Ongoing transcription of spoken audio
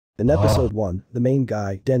In episode 1, the main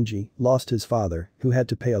guy, Denji, lost his father, who had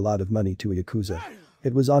to pay a lot of money to a yakuza.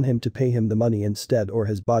 It was on him to pay him the money instead or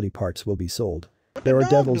his body parts will be sold. There are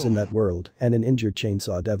devils in that world, and an injured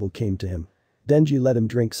chainsaw devil came to him. Denji let him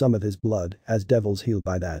drink some of his blood, as devils heal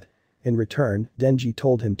by that. In return, Denji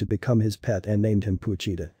told him to become his pet and named him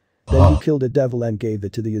Puchita. Then he killed a devil and gave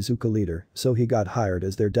it to the Yazuka leader, so he got hired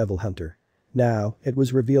as their devil hunter. Now, it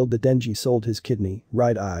was revealed that Denji sold his kidney,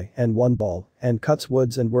 right eye, and one ball, and cuts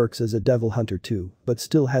woods and works as a devil hunter too, but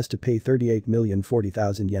still has to pay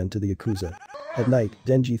 38,040,000 yen to the Yakuza. At night,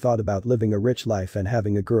 Denji thought about living a rich life and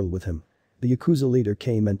having a girl with him. The Yakuza leader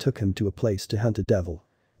came and took him to a place to hunt a devil.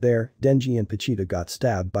 There, Denji and Pochita got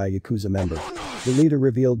stabbed by a Yakuza member. The leader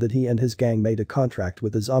revealed that he and his gang made a contract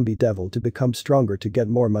with the zombie devil to become stronger to get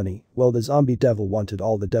more money, while the zombie devil wanted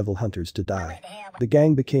all the devil hunters to die. The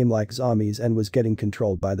gang became like zombies and was getting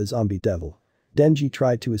controlled by the zombie devil. Denji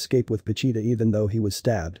tried to escape with Pochita even though he was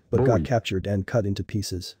stabbed, but got captured and cut into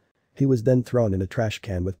pieces. He was then thrown in a trash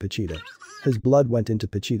can with Pochita. His blood went into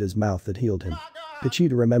Pochita's mouth that healed him.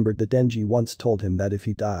 Pochita remembered that Denji once told him that if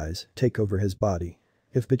he dies, take over his body.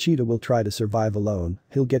 If Pochita will try to survive alone,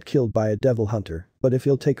 he'll get killed by a devil hunter, but if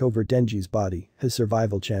he'll take over Denji's body, his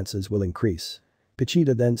survival chances will increase.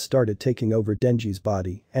 Pochita then started taking over Denji's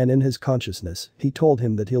body, and in his consciousness, he told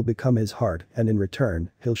him that he'll become his heart and in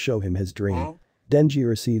return, he'll show him his dream. Denji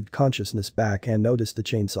received consciousness back and noticed the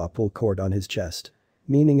chainsaw pull cord on his chest.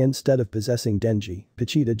 Meaning instead of possessing Denji,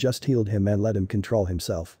 Pochita just healed him and let him control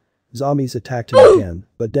himself. Zombies attacked him again,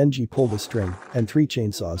 but Denji pulled a string, and 3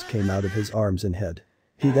 chainsaws came out of his arms and head.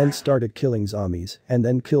 He then started killing zombies, and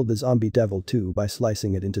then killed the zombie devil too by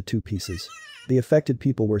slicing it into 2 pieces. The affected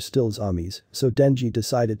people were still zombies, so Denji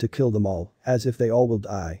decided to kill them all, as if they all will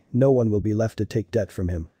die, no one will be left to take debt from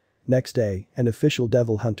him. Next day, an official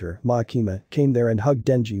devil hunter, Makima, came there and hugged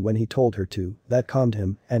Denji when he told her to, that calmed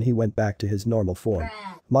him, and he went back to his normal form.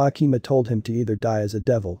 Makima told him to either die as a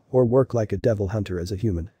devil or work like a devil hunter as a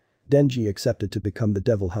human. Denji accepted to become the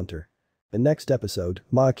devil hunter. In next episode,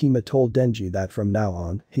 Makima told Denji that from now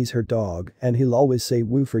on, he's her dog and he'll always say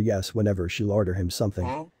woo for yes whenever she'll order him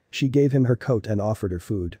something. She gave him her coat and offered her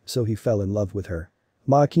food, so he fell in love with her.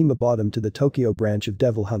 Makima brought him to the Tokyo branch of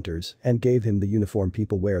devil hunters and gave him the uniform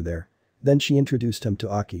people wear there. Then she introduced him to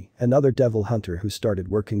Aki, another devil hunter who started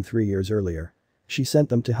working 3 years earlier. She sent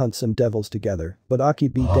them to hunt some devils together, but Aki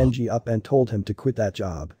beat Denji up and told him to quit that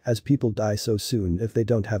job, as people die so soon if they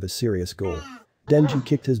don't have a serious goal. Denji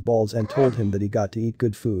kicked his balls and told him that he got to eat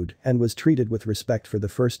good food and was treated with respect for the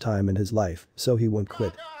first time in his life, so he won't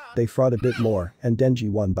quit. They fought a bit more, and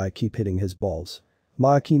Denji won by keep hitting his balls.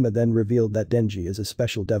 Makima then revealed that Denji is a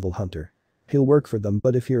special devil hunter. He'll work for them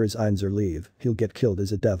but if he resigns or leave, he'll get killed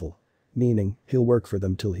as a devil. Meaning, he'll work for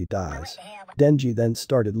them till he dies. Denji then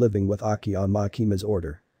started living with Aki on Makima's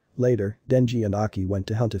order. Later, Denji and Aki went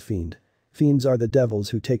to hunt a fiend. Fiends are the devils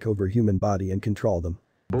who take over human body and control them.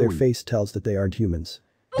 Their face tells that they aren't humans.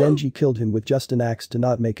 Denji killed him with just an axe to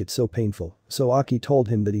not make it so painful, so Aki told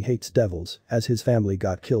him that he hates devils, as his family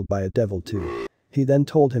got killed by a devil too. He then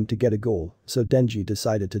told him to get a goal, so Denji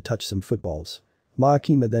decided to touch some footballs.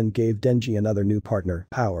 Makima then gave Denji another new partner,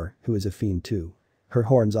 Power, who is a fiend too. Her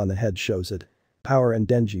horns on the head shows it. Power and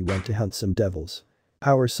Denji went to hunt some devils.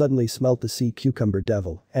 Power suddenly smelt the sea cucumber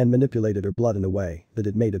devil and manipulated her blood in a way that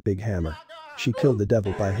it made a big hammer. She killed the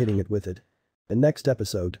devil by hitting it with it. In next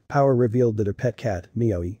episode, Power revealed that her pet cat,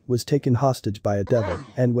 Mioi, was taken hostage by a devil,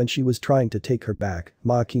 and when she was trying to take her back,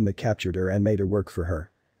 Makima captured her and made her work for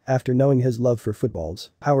her. After knowing his love for footballs,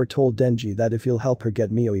 Power told Denji that if he'll help her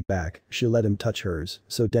get Mioi back, she'll let him touch hers,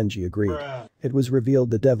 so Denji agreed. It was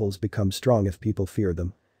revealed the devils become strong if people fear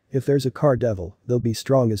them. If there's a car devil, they'll be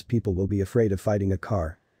strong as people will be afraid of fighting a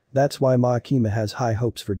car. That's why Makima has high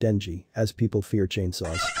hopes for Denji, as people fear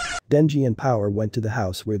chainsaws. Denji and Power went to the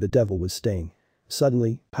house where the devil was staying.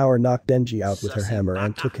 Suddenly, Power knocked Denji out with her hammer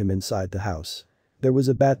and took him inside the house. There was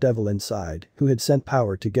a bat devil inside, who had sent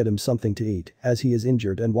Power to get him something to eat, as he is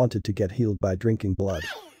injured and wanted to get healed by drinking blood.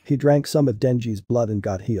 He drank some of Denji's blood and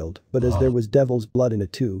got healed, but as there was devil's blood in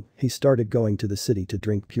it too, he started going to the city to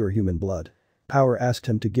drink pure human blood. Power asked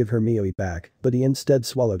him to give her Mioi back, but he instead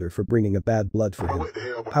swallowed her for bringing a bad blood for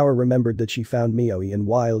him. Power remembered that she found Mioi in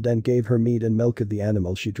wild and gave her meat and milk of the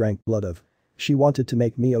animal she drank blood of. She wanted to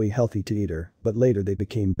make Mioi healthy to eat her, but later they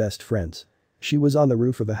became best friends. She was on the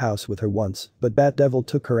roof of a house with her once, but Bat Devil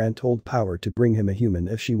took her and told Power to bring him a human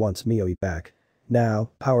if she wants Mioi back.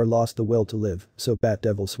 Now, Power lost the will to live, so Bat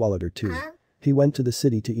Devil swallowed her too. He went to the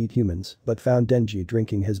city to eat humans, but found Denji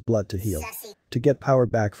drinking his blood to heal. To get Power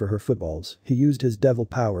back for her footballs, he used his devil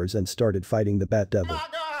powers and started fighting the Bat Devil.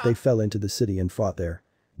 They fell into the city and fought there.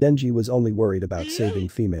 Denji was only worried about saving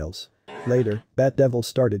females. Later, Bat Devil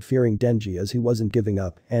started fearing Denji as he wasn't giving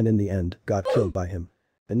up and in the end, got killed by him.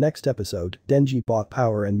 The next episode, Denji bought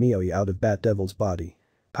Power and Mioi out of Bat Devil's body.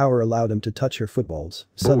 Power allowed him to touch her footballs.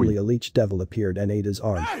 Suddenly a leech devil appeared and ate his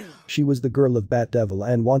arm. She was the girl of Bat Devil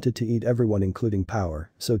and wanted to eat everyone including Power,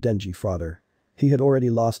 so Denji fought her. He had already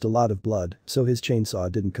lost a lot of blood, so his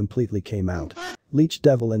chainsaw didn't completely came out. Leech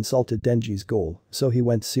Devil insulted Denji's goal, so he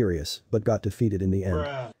went serious, but got defeated in the end.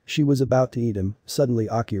 She was about to eat him, suddenly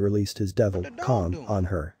Aki released his devil, Kon, on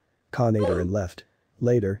her. Kon ate her and left.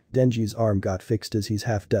 Later, Denji's arm got fixed as he's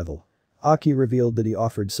half devil. Aki revealed that he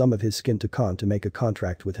offered some of his skin to Kon to make a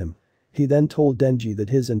contract with him. He then told Denji that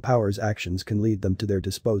his and Power's actions can lead them to their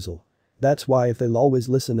disposal. That's why if they'll always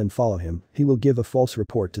listen and follow him, he will give a false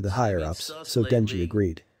report to the higher-ups, so Denji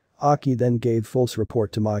agreed. Aki then gave false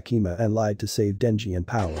report to Makima and lied to save Denji and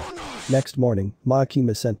Power. Next morning,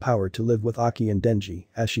 Makima sent Power to live with Aki and Denji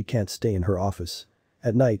as she can't stay in her office.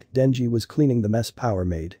 At night, Denji was cleaning the mess Power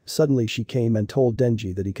made, suddenly she came and told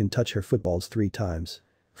Denji that he can touch her footballs 3 times.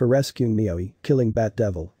 For rescuing Mioi, killing Bat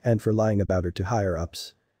Devil, and for lying about her to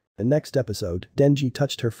higher-ups. The next episode, Denji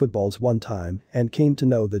touched her footballs 1 time and came to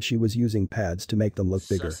know that she was using pads to make them look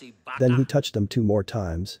bigger. Then he touched them 2 more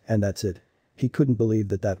times, and that's it. He couldn't believe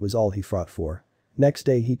that that was all he fought for. Next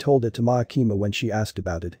day he told it to Makima when she asked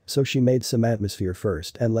about it, so she made some atmosphere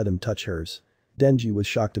first and let him touch hers. Denji was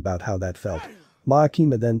shocked about how that felt.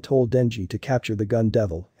 Makima then told Denji to capture the gun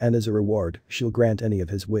devil, and as a reward, she'll grant any of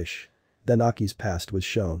his wish. Then Aki's past was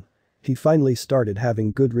shown. He finally started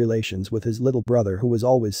having good relations with his little brother who was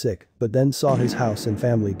always sick, but then saw his house and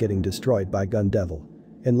family getting destroyed by Gun Devil.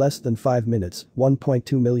 In less than 5 minutes,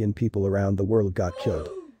 1.2 million people around the world got killed.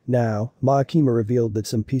 Now, Makima revealed that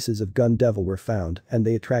some pieces of Gun Devil were found and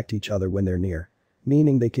they attract each other when they're near.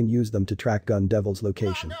 Meaning they can use them to track Gun Devil's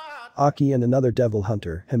location. Aki and another devil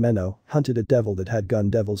hunter, Himeno, hunted a devil that had Gun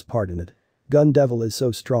Devil's part in it. Gun Devil is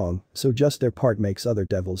so strong, so just their part makes other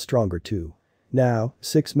devils stronger too. Now,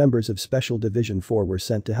 6 members of Special Division 4 were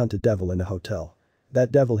sent to hunt a devil in a hotel.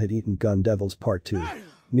 That devil had eaten Gun Devil's part too.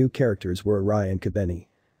 New characters were Arai and Kabeni.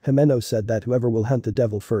 Himeno said that whoever will hunt the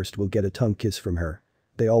devil first will get a tongue kiss from her.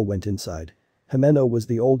 They all went inside. Himeno was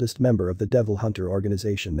the oldest member of the devil hunter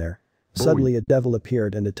organization there. Suddenly a devil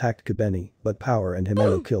appeared and attacked Kabeni, but Power and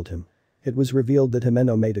Himeno killed him. It was revealed that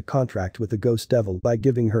Himeno made a contract with the ghost devil by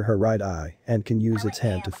giving her her right eye and can use its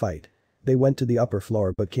hand to fight. They went to the upper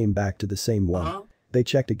floor but came back to the same one. They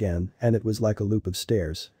checked again and it was like a loop of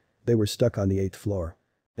stairs. They were stuck on the 8th floor.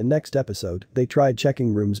 In next episode, they tried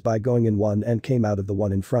checking rooms by going in one and came out of the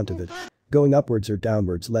one in front of it. Going upwards or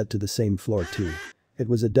downwards led to the same floor too. It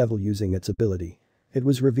was a devil using its ability. It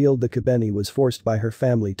was revealed that Kabeni was forced by her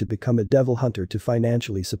family to become a devil hunter to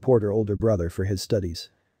financially support her older brother for his studies.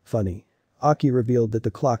 Funny. Aki revealed that the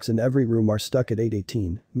clocks in every room are stuck at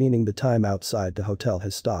 8:18, meaning the time outside the hotel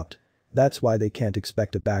has stopped. That's why they can't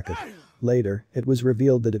expect a backup. Later, it was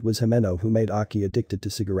revealed that it was Himeno who made Aki addicted to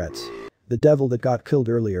cigarettes. The devil that got killed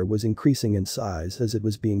earlier was increasing in size as it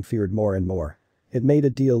was being feared more and more. It made a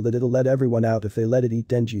deal that it'll let everyone out if they let it eat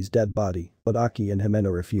Denji's dead body, but Aki and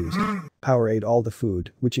Himeno refused. Power ate all the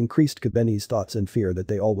food, which increased Kabeni's thoughts and fear that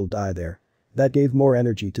they all will die there. That gave more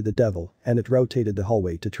energy to the devil, and it rotated the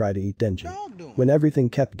hallway to try to eat Denji. When everything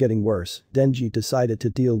kept getting worse, Denji decided to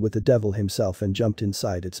deal with the devil himself and jumped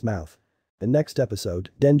inside its mouth. The next episode,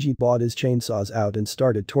 Denji bought his chainsaws out and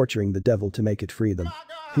started torturing the devil to make it free them.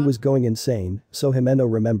 He was going insane, so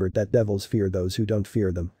Himeno remembered that devils fear those who don't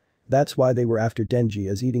fear them. That's why they were after Denji,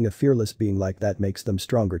 as eating a fearless being like that makes them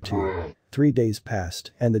stronger too. 3 days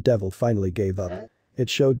passed and the devil finally gave up. It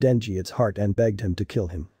showed Denji its heart and begged him to kill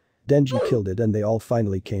him. Denji killed it and they all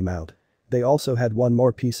finally came out. They also had one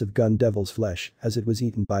more piece of Gun Devil's flesh as it was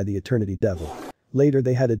eaten by the Eternity Devil. Later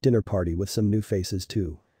they had a dinner party with some new faces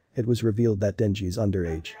too. It was revealed that Denji's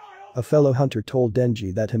underage. A fellow hunter told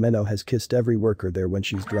Denji that Himeno has kissed every worker there when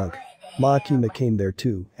she's drunk. Makima came there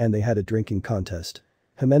too and they had a drinking contest.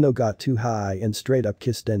 Himeno got too high and straight up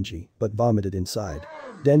kissed Denji but vomited inside.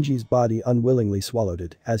 Denji's body unwillingly swallowed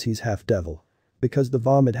it as he's half devil. Because the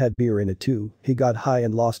vomit had beer in it too, he got high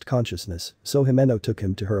and lost consciousness, so Himeno took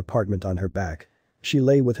him to her apartment on her back. She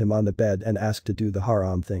lay with him on the bed and asked to do the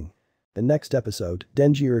haram thing. The next episode,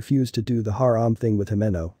 Denji refused to do the haram thing with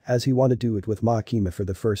Himeno as he wanted to do it with Makima for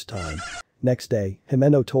the first time. Next day,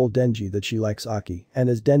 Himeno told Denji that she likes Aki, and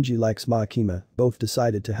as Denji likes Makima, both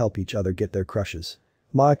decided to help each other get their crushes.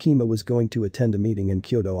 Makima was going to attend a meeting in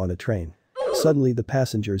Kyoto on a train. Suddenly the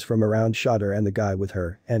passengers from around shot her and the guy with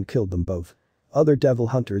her and killed them both. Other devil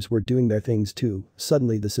hunters were doing their things too,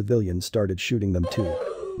 suddenly the civilians started shooting them too.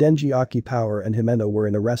 Denji, Aki, Power and Himeno were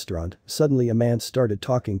in a restaurant. Suddenly a man started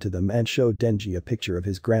talking to them and showed Denji a picture of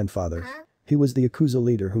his grandfather. He was the Yakuza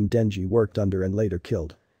leader whom Denji worked under and later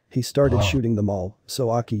killed. He started shooting them all, so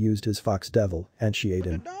Aki used his fox devil and she ate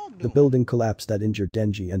him. The building collapsed that injured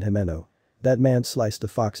Denji and Himeno. That man sliced the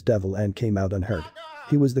fox devil and came out unhurt.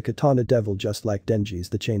 He was the katana devil just like Denji's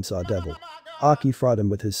the chainsaw devil. Aki fought him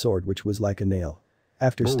with his sword which was like a nail.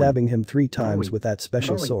 After stabbing him 3 times with that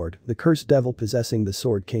special sword, the cursed devil possessing the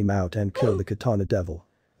sword came out and killed the katana devil.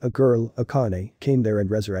 A girl, Akane, came there and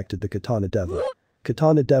resurrected the katana devil.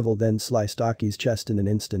 Katana devil then sliced Aki's chest in an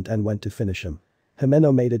instant and went to finish him.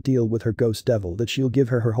 Himeno made a deal with her ghost devil that she'll give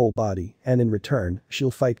her whole body and in return, she'll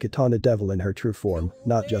fight katana devil in her true form,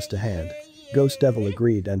 not just a hand. Ghost devil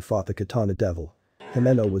agreed and fought the katana devil.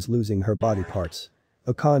 Himeno was losing her body parts.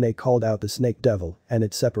 Akane called out the snake devil and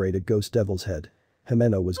it separated ghost devil's head.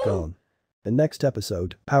 Himeno was gone. The next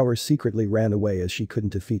episode, Power secretly ran away as she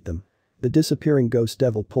couldn't defeat them. The disappearing ghost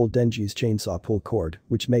devil pulled Denji's chainsaw pull cord,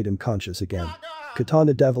 which made him conscious again.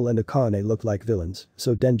 Katana devil and Akane looked like villains,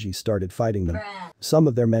 so Denji started fighting them. Some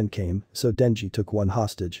of their men came, so Denji took one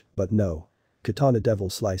hostage, but no. Katana devil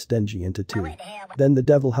sliced Denji into 2. Then the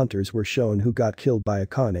devil hunters were shown who got killed by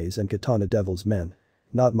Akane's and Katana devil's men.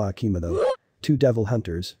 Not Makima though. 2 devil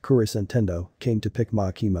hunters, Kuris and Tendo, came to pick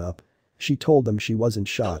Makima up. She told them she wasn't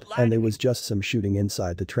shot and there was just some shooting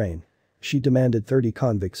inside the train. She demanded 30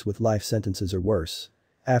 convicts with life sentences or worse.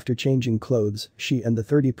 After changing clothes, she and the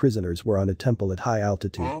 30 prisoners were on a temple at high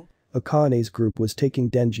altitude. Akane's group was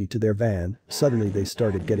taking Denji to their van, suddenly they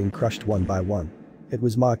started getting crushed one by one. It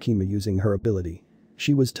was Makima using her ability.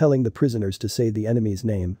 She was telling the prisoners to say the enemy's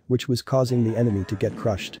name, which was causing the enemy to get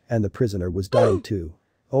crushed, and the prisoner was dying too.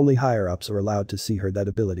 Only higher-ups are allowed to see her that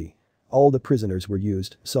ability. All the prisoners were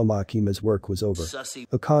used, so Makima's work was over.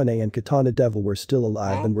 Akane and Katana devil were still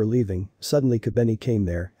alive and were leaving, suddenly Kabeni came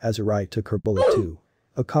there, Azurai took her bullet too.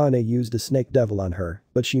 Akane used the snake devil on her,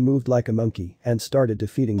 but she moved like a monkey and started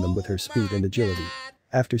defeating them with her speed and agility.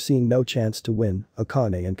 After seeing no chance to win,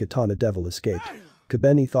 Akane and Katana devil escaped.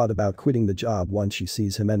 Kabeni thought about quitting the job once she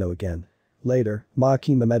sees Himeno again. Later,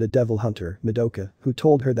 Makima met a devil hunter, Madoka, who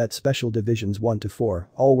told her that special divisions 1 to 4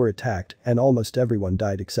 all were attacked and almost everyone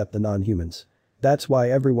died except the non-humans. That's why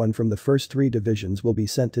everyone from the first 3 divisions will be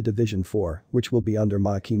sent to Division 4, which will be under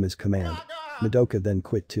Makima's command. Madoka then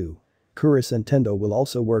quit too. Kuris and Tendo will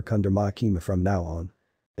also work under Makima from now on.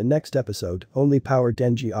 The next episode, only Power,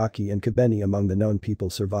 Denji, Aki and Kabeni among the known people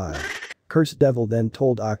survive. Cursed Devil then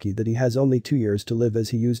told Aki that he has only 2 years to live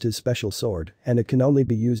as he used his special sword and it can only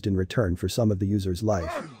be used in return for some of the user's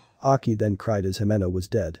life. Aki then cried as Himeno was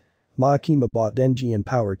dead. Makima brought Denji and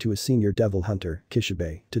Power to a senior devil hunter,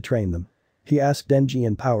 Kishibe, to train them. He asked Denji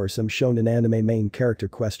and Power some shonen anime main character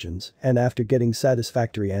questions and after getting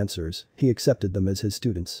satisfactory answers, he accepted them as his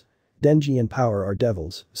students. Denji and Power are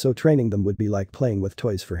devils, so training them would be like playing with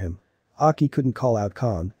toys for him. Aki couldn't call out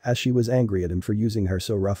Khan as she was angry at him for using her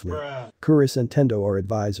so roughly. Kuris and Tendo are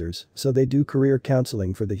advisors, so they do career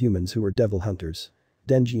counseling for the humans who are devil hunters.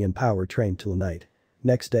 Denji and Power trained till night.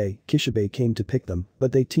 Next day, Kishibe came to pick them,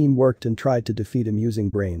 but they team-worked and tried to defeat him using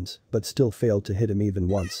brains, but still failed to hit him even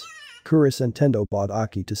once. Kuris and Tendo bought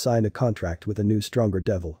Aki to sign a contract with a new stronger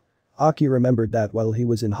devil. Aki remembered that while he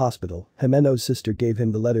was in hospital, Himeno's sister gave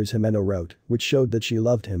him the letters Himeno wrote, which showed that she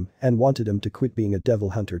loved him and wanted him to quit being a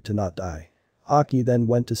devil hunter to not die. Aki then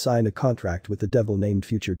went to sign a contract with the devil named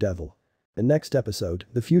Future Devil. The next episode,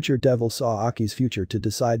 the Future Devil saw Aki's future to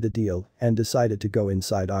decide the deal and decided to go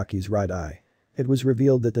inside Aki's right eye. It was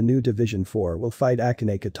revealed that the new Division 4 will fight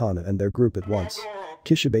Akane, Katana and their group at once.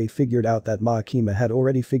 Kishibe figured out that Makima had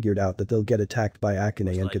already figured out that they'll get attacked by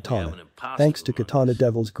Akane and Katana. Thanks to Katana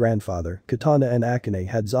Devil's grandfather, Katana and Akane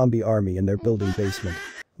had zombie army in their building basement.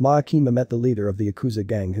 Makima met the leader of the Yakuza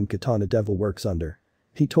gang whom Katana Devil works under.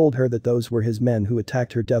 He told her that those were his men who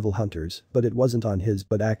attacked her devil hunters, but it wasn't on his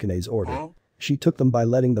but Akane's order. She took them by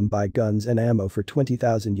letting them buy guns and ammo for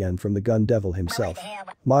 20,000 yen from the gun devil himself.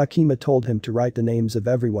 Makima told him to write the names of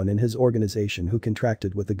everyone in his organization who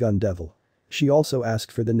contracted with the gun devil. She also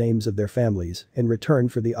asked for the names of their families in return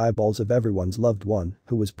for the eyeballs of everyone's loved one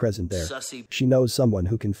who was present there. She knows someone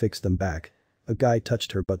who can fix them back. A guy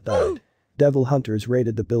touched her but died. Devil hunters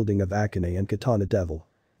raided the building of Akane and Katana Devil.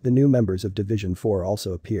 The new members of Division 4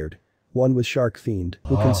 also appeared. One was Shark Fiend,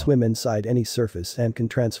 who can swim inside any surface and can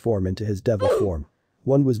transform into his devil form.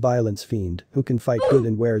 One was Violence Fiend, who can fight good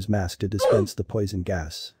and wears mask to dispense the poison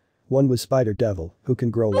gas. One was Spider Devil, who can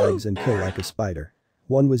grow legs and kill like a spider.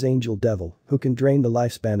 One was Angel Devil, who can drain the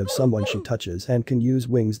lifespan of someone she touches and can use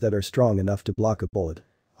wings that are strong enough to block a bullet.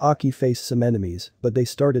 Aki faced some enemies, but they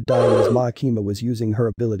started dying as Makima was using her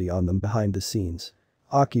ability on them behind the scenes.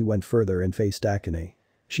 Aki went further and faced Akane.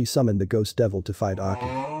 She summoned the ghost devil to fight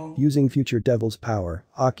Aki. Using future devil's power,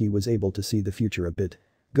 Aki was able to see the future a bit.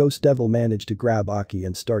 Ghost devil managed to grab Aki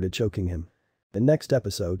and started choking him. The next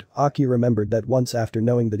episode, Aki remembered that once after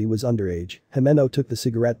knowing that he was underage, Himeno took the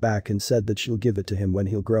cigarette back and said that she'll give it to him when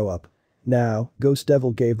he'll grow up. Now, Ghost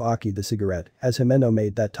Devil gave Aki the cigarette, as Himeno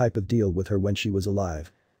made that type of deal with her when she was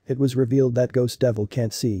alive. It was revealed that Ghost Devil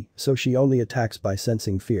can't see, so she only attacks by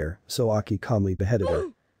sensing fear, so Aki calmly beheaded her.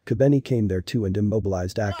 Kabeni came there too and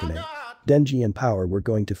immobilized Akane. Denji and Power were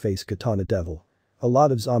going to face Katana Devil. A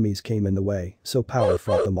lot of zombies came in the way, so Power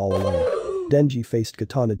fought them all alone. Denji faced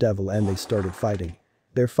Katana Devil and they started fighting.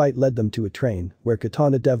 Their fight led them to a train, where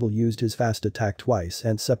Katana Devil used his fast attack twice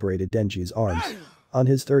and separated Denji's arms. On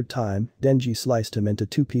his third time, Denji sliced him into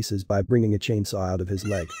two pieces by bringing a chainsaw out of his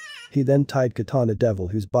leg. He then tied Katana Devil,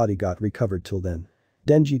 whose body got recovered till then.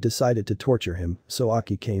 Denji decided to torture him, so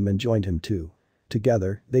Aki came and joined him too.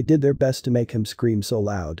 Together, they did their best to make him scream so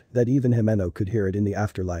loud that even Himeno could hear it in the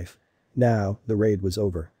afterlife. Now, the raid was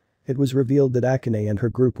over. It was revealed that Akane and her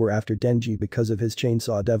group were after Denji because of his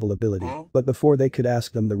chainsaw devil ability, but before they could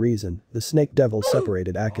ask them the reason, the snake devil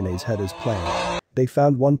separated Akane's head as planned. They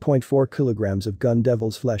found 1.4 kilograms of gun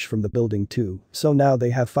devil's flesh from the building too, so now they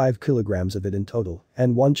have 5 kilograms of it in total,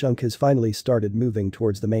 and one chunk has finally started moving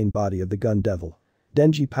towards the main body of the gun devil.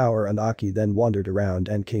 Denji, Power and Aki then wandered around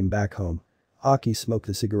and came back home. Aki smoked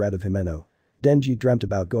the cigarette of Himeno. Denji dreamt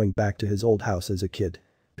about going back to his old house as a kid.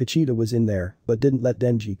 Pichita was in there, but didn't let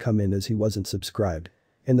Denji come in as he wasn't subscribed.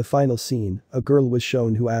 In the final scene, a girl was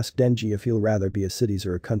shown who asked Denji if he'll rather be a city's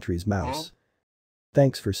or a country's mouse.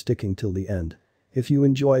 Thanks for sticking till the end. If you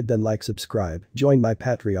enjoyed, then like, subscribe, join my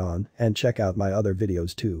Patreon, and check out my other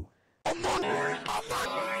videos too.